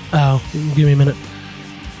roll. Oh, give me a minute.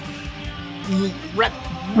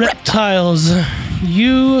 Reptiles,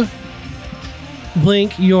 you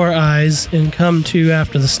blink your eyes and come to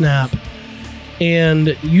after the snap,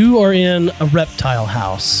 and you are in a reptile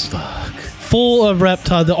house. Full of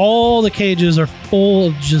reptiles. All the cages are full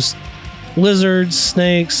of just lizards,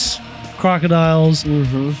 snakes, crocodiles,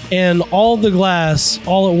 and all the glass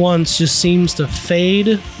all at once just seems to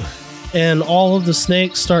fade, and all of the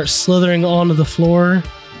snakes start slithering onto the floor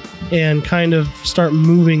and kind of start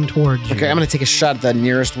moving towards you. Okay, I'm going to take a shot at the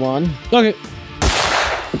nearest one. Okay.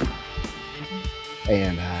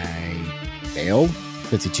 And I failed.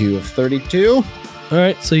 52 of 32. All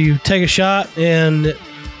right, so you take a shot and it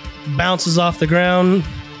bounces off the ground,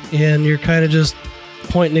 and you're kind of just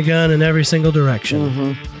pointing a gun in every single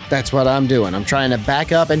direction. That's what I'm doing. I'm trying to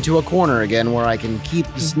back up into a corner again where I can keep,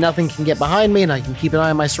 nothing can get behind me and I can keep an eye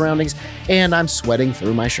on my surroundings, and I'm sweating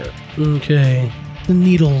through my shirt. Okay. The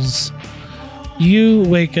needles. You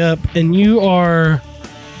wake up and you are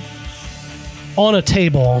on a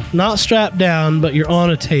table, not strapped down, but you're on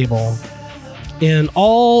a table. And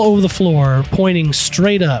all over the floor, pointing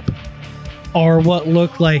straight up, are what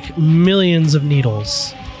look like millions of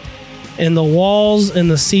needles. And the walls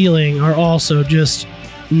and the ceiling are also just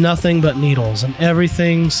nothing but needles, and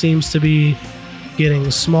everything seems to be getting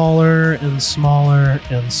smaller and smaller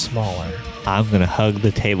and smaller. I'm going to hug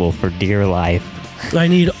the table for dear life. I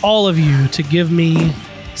need all of you to give me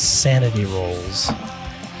sanity rolls.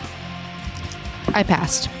 I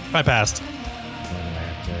passed. I passed.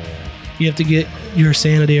 You have to get your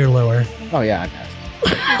sanity or lower. Oh, yeah, I passed.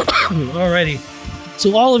 Alrighty.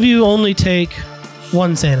 So all of you only take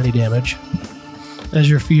 1 sanity damage as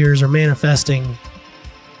your fears are manifesting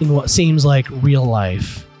in what seems like real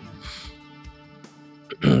life.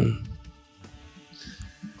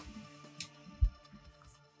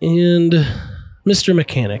 And Mr.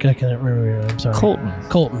 Mechanic, I can't remember your name, I'm sorry.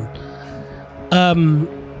 Colton.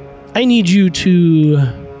 I need you to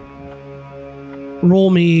roll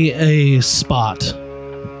me a spot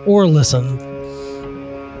or listen,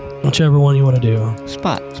 whichever one you want to do.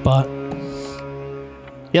 Spot.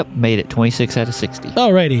 Yep, made it 26 out of 60.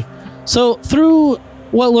 Alrighty. So through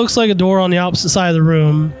what looks like a door on the opposite side of the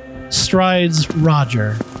room strides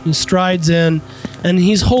Roger. He strides in and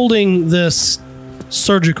he's holding this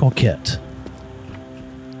surgical kit.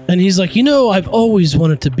 And he's like, I've always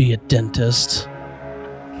wanted to be a dentist.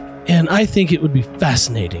 And I think it would be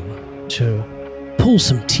fascinating to pull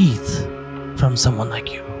some teeth from someone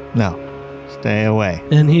like you. No, stay away.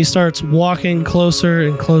 And he starts walking closer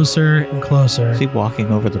and closer and closer. Is he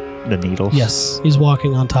walking over the needles? Yes, he's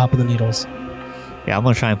walking on top of the needles. Yeah, I'm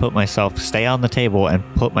going to try and stay on the table and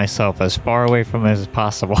put myself as far away from it as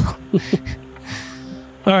possible.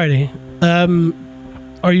 Alrighty.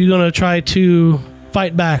 Are you going to try to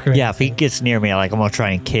fight back or Yeah, if he anything? gets near me, I'm going to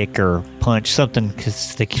try and kick or punch something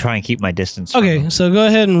to try and keep my distance. Okay, so go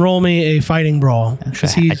ahead and roll me a fighting brawl. 'Cause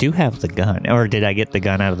Actually, he- I do have the gun. Or did I get the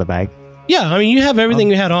gun out of the bag? Yeah, I mean, you have everything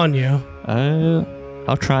you had on you.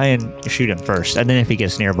 I'll try and shoot him first. And then if he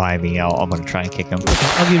gets nearby me, I'm going to try and kick him.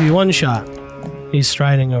 I'll give you 1 shot. He's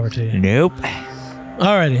striding over to you. Nope.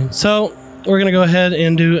 Alrighty, so we're going to go ahead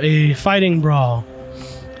and do a fighting brawl.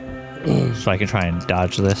 So I can try and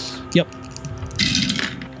dodge this. Yep.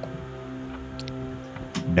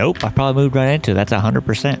 Nope, I probably moved right into it. That's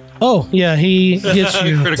 100%. Oh, yeah, he hits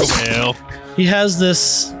you. Critical fail. He has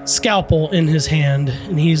this scalpel in his hand,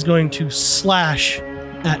 and he's going to slash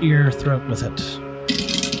at your throat with it.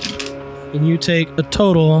 And you take a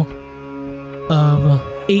total of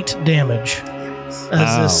 8 damage as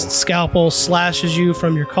Ow. this scalpel slashes you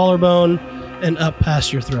from your collarbone and up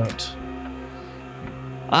past your throat.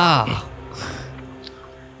 Ah.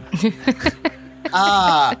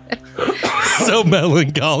 So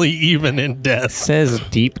melancholy, even in death. Says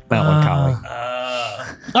deep melancholy.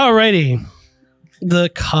 Alrighty. The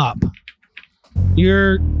cop.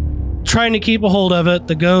 You're trying to keep a hold of it.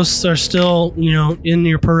 The ghosts are still, in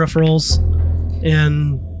your peripherals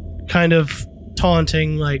and kind of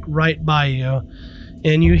taunting, like, right by you.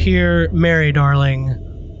 And you hear Mary Darling,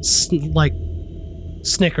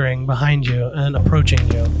 snickering behind you and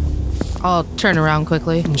approaching you. I'll turn around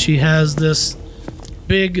quickly. And she has this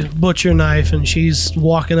big butcher knife, and she's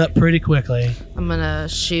walking up pretty quickly. I'm gonna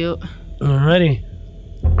shoot. Alrighty.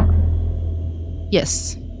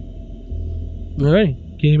 Yes.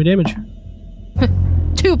 Alrighty. Give me damage.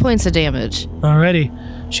 2 points of damage. Alrighty.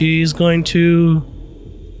 She's going to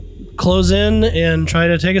close in and try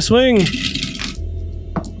to take a swing.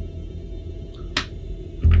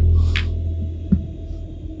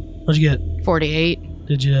 What'd you get? 48.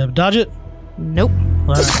 Did you dodge it? Nope.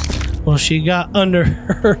 All right. Well, she got under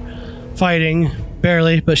her fighting,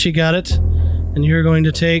 barely, but she got it. And you're going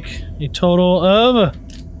to take a total of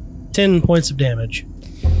 10 points of damage.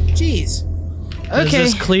 Jeez. As Okay.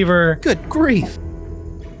 this cleaver Good grief.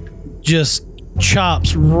 just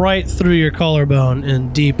chops right through your collarbone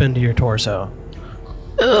and deep into your torso.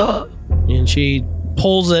 And she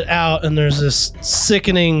pulls it out, and there's this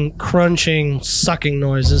sickening, crunching, sucking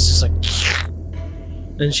noise. It's just like...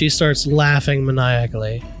 And she starts laughing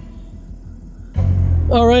maniacally.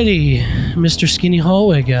 Alrighty, Mr. Skinny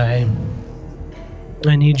Hallway Guy.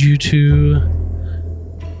 I need you to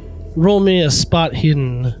roll me a spot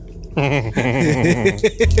hidden.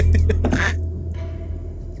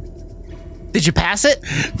 Did you pass it?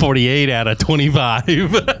 48 out of 25.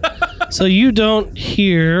 So you don't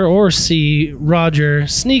hear or see Roger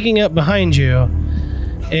sneaking up behind you,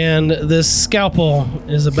 and this scalpel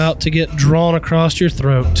is about to get drawn across your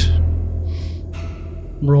throat.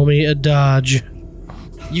 Roll me a dodge.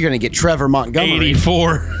 You're going to get Trevor Montgomery.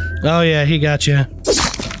 84. Oh yeah, he got you.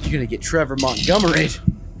 You're going to get Trevor Montgomery.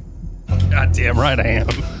 Goddamn right I am.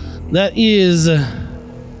 That is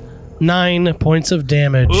 9 points of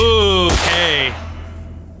damage. Ooh, okay.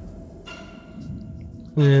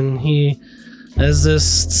 And he, as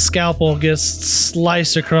this scalpel gets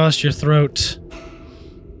sliced across your throat,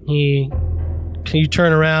 you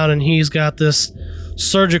turn around and he's got this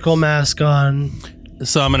surgical mask on.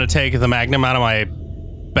 So I'm going to take the magnum out of my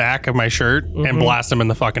back of my shirt and blast him in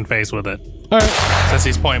the fucking face with it. All right. Since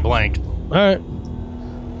he's point blank. All right.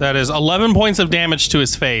 That is 11 points of damage to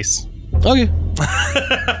his face. Okay.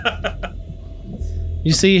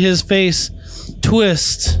 You see his face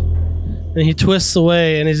twist, and he twists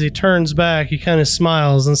away, and as he turns back, he kind of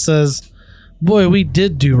smiles and says, "Boy, we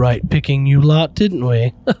did do right picking you lot, didn't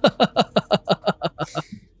we?"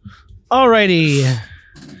 Alrighty.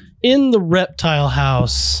 In the reptile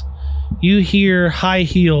house, you hear high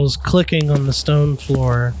heels clicking on the stone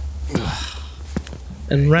floor.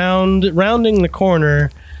 And rounding the corner,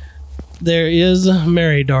 there is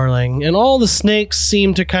Mary Darling, and all the snakes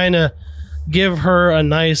seem to kind of give her a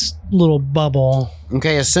nice little bubble.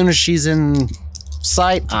 Okay, as soon as she's in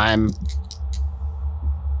sight, I'm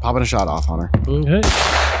popping a shot off on her. Okay.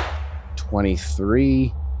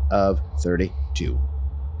 23 of 32.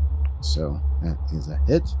 So that is a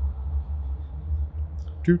hit.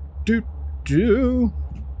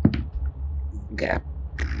 Yeah.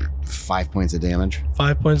 5 points of damage.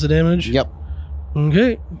 5 points of damage? Yep.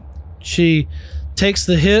 Okay. She takes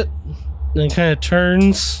the hit and kind of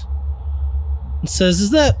turns and says, "Is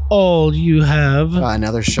that all you have?"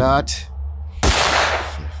 Another shot. 50.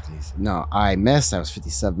 No, I missed. I was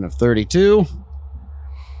 57 of 32.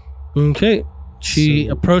 Okay. She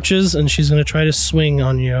So- approaches and she's going to try to swing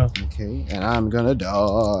on you. Okay, and I'm gonna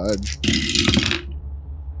dodge.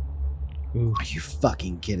 Ooh. Are you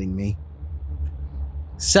fucking kidding me?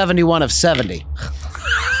 71 of 70.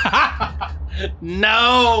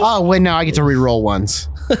 No! Oh, wait, no, I get to re-roll once.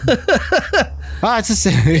 It's a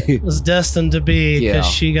city. It was destined to be because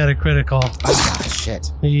Yeah. she got a critical.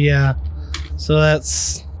 Shit. Yeah. So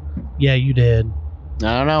that's... Yeah, you did.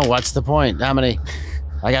 I don't know. What's the point? How many?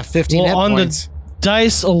 I got 15 hit on points. the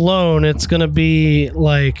dice alone, it's going to be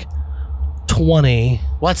like 20.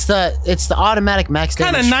 What's the... It's the automatic max What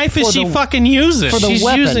kind damage. of knife is for she the- fucking using? for the She's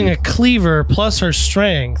weapon. using a cleaver plus her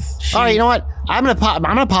strength. All right, you know what? I'm gonna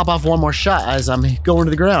pop off one more shot as I'm going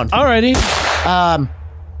to the ground. Alrighty.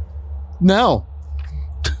 No.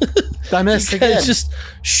 I missed again. Just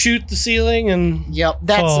shoot the ceiling and... Yep,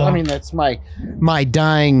 that's. Oh. I mean, that's my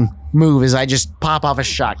dying move. Is I just pop off a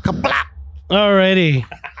shot. Kablap! Alrighty.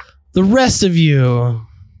 The rest of you,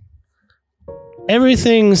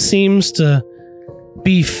 everything seems to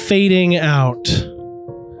be fading out.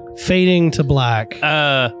 Fading to black.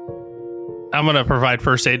 I'm going to provide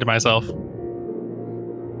first aid to myself.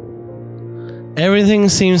 Everything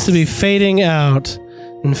seems to be fading out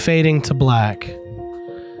and fading to black.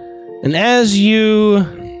 And as you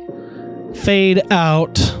fade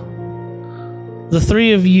out, the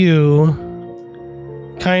three of you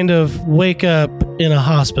kind of wake up in a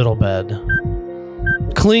hospital bed,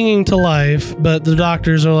 clinging to life, but the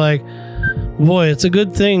doctors are like, "Boy, it's a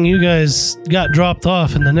good thing you guys got dropped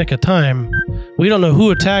off in the nick of time. We don't know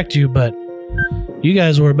who attacked you, but you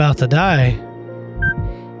guys were about to die."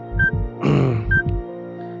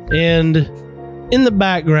 And in the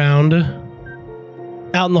background,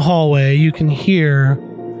 out in the hallway, you can hear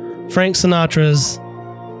Frank Sinatra's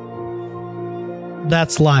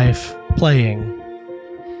 "That's Life" playing.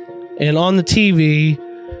 And on the TV,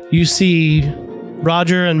 you see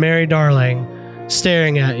Roger and Mary Darling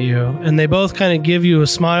staring at you, and they both kind of give you a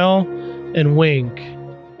smile and wink,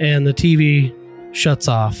 and the TV shuts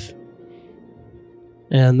off.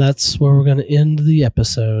 And that's where we're going to end the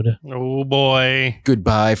episode. Oh, boy.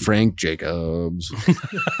 Goodbye, Frank Jacobs.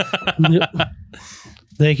 Yep.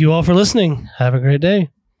 Thank you all for listening. Have a great day.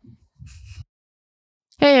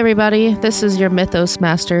 Hey everybody, this is your Mythos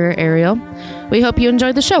Master, Ariel. We hope you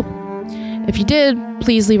enjoyed the show. If you did,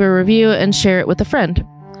 please leave a review and share it with a friend.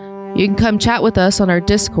 You can come chat with us on our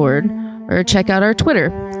Discord or check out our Twitter.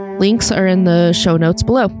 Links are in the show notes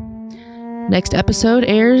below. Next episode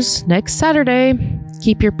airs next Saturday.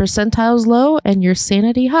 Keep your percentiles low and your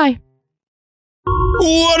sanity high.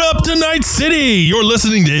 What up to Night City? You're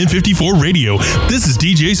listening to N54 Radio. This is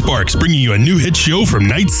DJ Sparks bringing you a new hit show from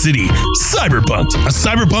Night City, Cyberpunk, a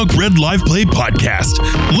cyberpunk red live play podcast.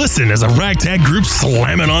 Listen as a ragtag group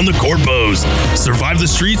slamming on the corpos, survive the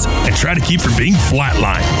streets, and try to keep from being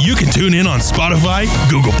flatlined. You can tune in on Spotify,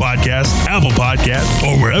 Google Podcasts, Apple Podcasts,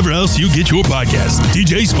 or wherever else you get your podcasts.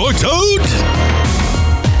 DJ Sparks out!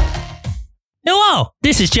 Hello,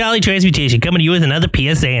 this is Charlie Transmutation coming to you with another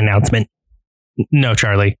PSA announcement. No,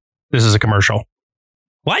 Charlie. This is a commercial.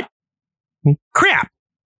 What? Crap.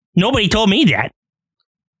 Nobody told me that.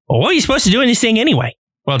 Well, what are you supposed to do in this thing anyway?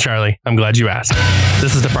 Well, Charlie, I'm glad you asked.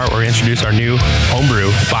 This is the part where we introduce our new homebrew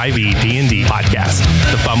 5e D&D podcast,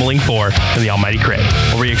 The Fumbling Four and the Almighty Crit,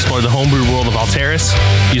 where we explore the homebrew world of Alteris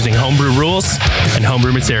using homebrew rules and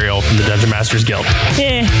homebrew material from the Dungeon Masters Guild.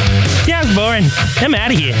 Sounds boring. I'm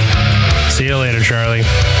out of here. See you later, Charlie.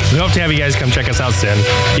 We hope to have you guys come check us out soon.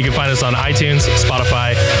 You can find us on iTunes,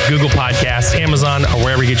 Spotify, Google Podcasts, Amazon, or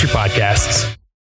wherever you get your podcasts.